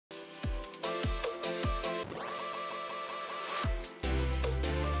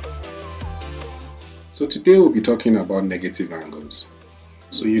So today we'll be talking about negative angles.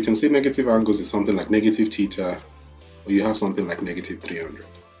 So you can say negative angles is something like negative theta, or you have something like negative 300.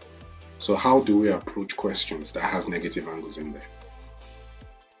 So how do we approach questions that has negative angles in there?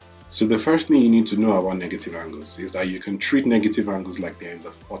 So the first thing you need to know about negative angles is that you can treat negative angles like they're in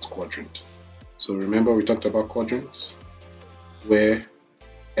the fourth quadrant. So remember we talked about quadrants, where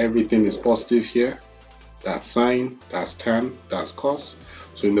everything is positive here. That's sine, that's tan, that's cos.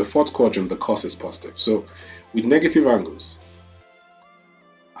 So in the fourth quadrant, the cos is positive. So with negative angles,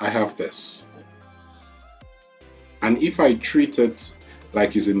 I have this. And if I treat it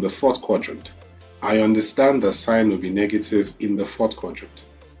like it's in the fourth quadrant, I understand the sine will be negative in the fourth quadrant.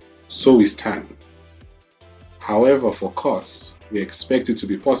 So is tan. However, for cos, we expect it to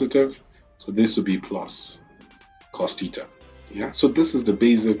be positive. So this will be plus cos theta. Yeah. So this is the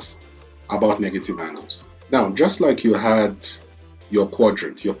basics about negative angles. Now, just like you had your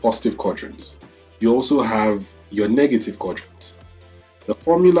quadrant, your positive quadrant, you also have your negative quadrant. The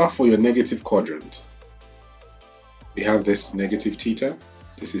formula for your negative quadrant, we have this negative theta.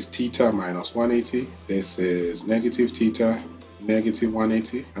 This is theta minus 180. This is negative theta, negative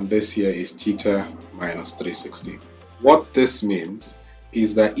 180. And this here is theta minus 360. What this means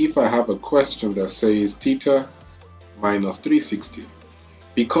is that if I have a question that says theta minus 360,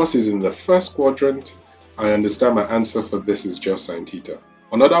 because it's in the first quadrant, I understand my answer for this is just sine theta.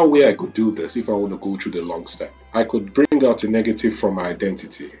 Another way I could do this, if I want to go through the long step, I could bring out a negative from my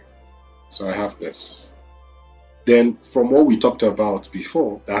identity. So I have this. Then from what we talked about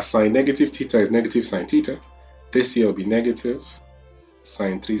before, that sine negative theta is negative sine theta. This here will be negative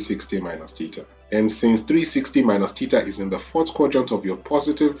sine 360 minus theta. And since 360 minus theta is in the fourth quadrant of your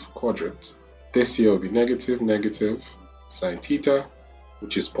positive quadrant, this here will be negative negative sine theta,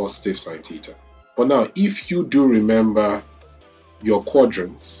 which is positive sine theta. But now, if you do remember your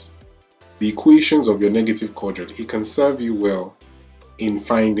quadrants, the equations of your negative quadrant, it can serve you well in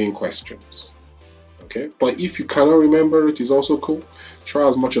finding questions. Okay, but if you cannot remember it, it's also cool. Try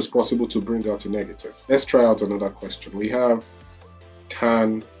as much as possible to bring out a negative. Let's try out another question. We have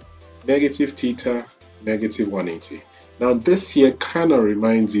tan negative theta negative 180. Now this here kind of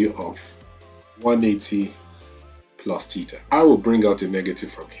reminds you of 180 plus theta. I will bring out a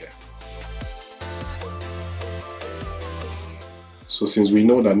negative from here. So since we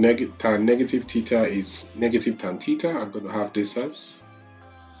know that negative theta is negative tan theta, I'm going to have this as.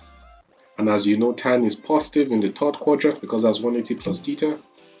 And as you know, tan is positive in the third quadrant because that's 180 plus theta.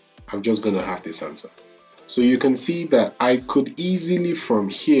 I'm just going to have this answer. So you can see that I could easily from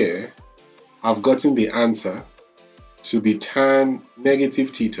here have gotten the answer to be tan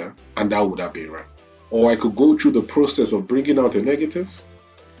negative theta, and that would have been right. Or I could go through the process of bringing out a negative,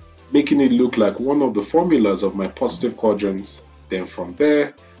 making it look like one of the formulas of my positive quadrants. Then from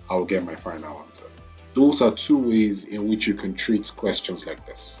there, I'll get my final answer. Those are two ways in which you can treat questions like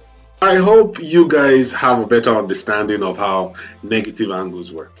this. I hope you guys have a better understanding of how negative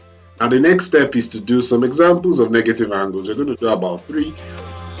angles work. Now the next step is to do some examples of negative angles. We're going to do about 3.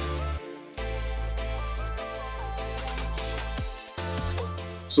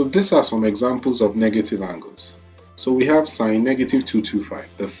 So these are some examples of negative angles. So we have sine negative 225.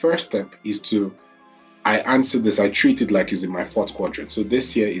 The first step is to I answer this, I treat it like it's in my fourth quadrant. So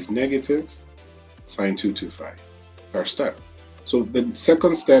this here is negative sine 225. First step. So the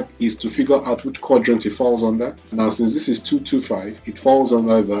second step is to figure out which quadrant it falls under. Now since this is 225, it falls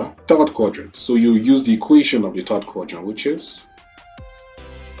under the third quadrant. So you use the equation of the third quadrant, which is.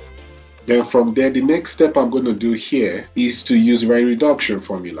 Then from there, the next step I'm going to do here is to use my reduction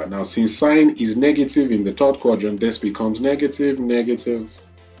formula. Now since sine is negative in the third quadrant, this becomes negative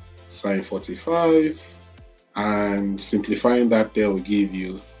sine 45, and simplifying that there will give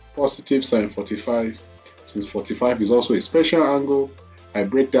you positive sine 45. Since 45 is also a special angle, I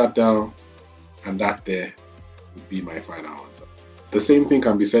break that down, and that there would be my final answer. The same thing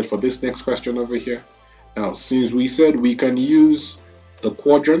can be said for this next question over here. Now since we said we can use the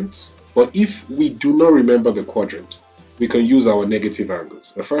quadrants, but if we do not remember the quadrant, we can use our negative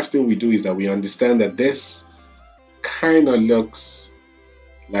angles. The first thing we do is that we understand that this kind of looks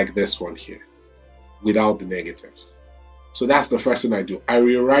like this one here without the negatives. So that's the first thing I do. I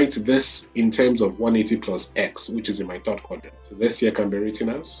rewrite this in terms of 180 plus x, which is in my third quadrant. So this here can be written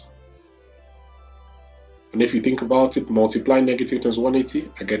as, and if you think about it, multiply negative times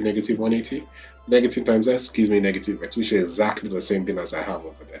 180, I get negative 180. Negative times x gives me negative x, which is exactly the same thing as I have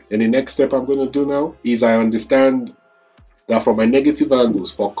over there. And the next step I'm going to do now is I understand that for my negative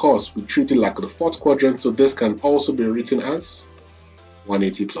angles, for cos, we treat it like the fourth quadrant. So this can also be written as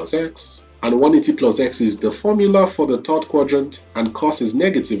 180 plus x, and 180 plus x is the formula for the third quadrant, and cos is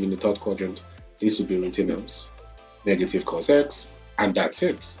negative in the third quadrant. this will be written as negative cos x, and that's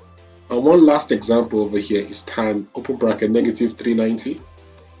it. And one last example over here is tan open bracket negative 390.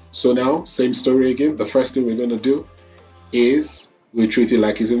 So now, same story again. The first thing we're going to do is we treat it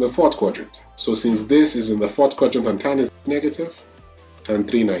like it's in the fourth quadrant. So since this is in the fourth quadrant and tan is negative, tan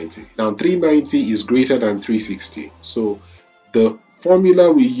 390. Now 390 is greater than 360. So the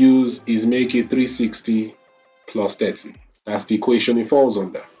formula we use is make it 360 plus 30. That's the equation it falls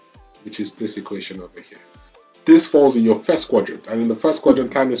under, which is this equation over here. This falls in your first quadrant, and in the first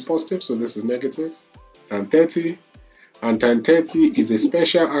quadrant tan is positive, so this is negative, tan 30, and tan 30 is a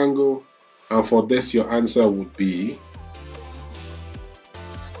special angle, and for this your answer would be,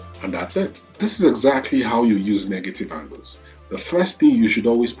 and that's it. This is exactly how you use negative angles. The first thing you should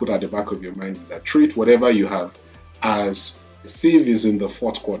always put at the back of your mind is that treat whatever you have as if is in the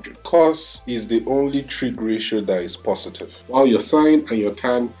fourth quadrant. Cos is the only trig ratio that is positive, while your sine and your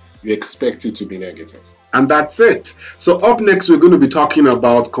tan, you expect it to be negative. And that's it. So up next, we're going to be talking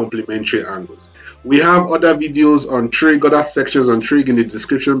about complementary angles. We have other videos on trig, other sections on trig in the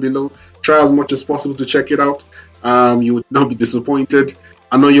description below. Try as much as possible to check it out. You would not be disappointed.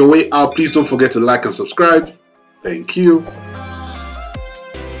 And on your way out, please don't forget to like and subscribe. Thank you.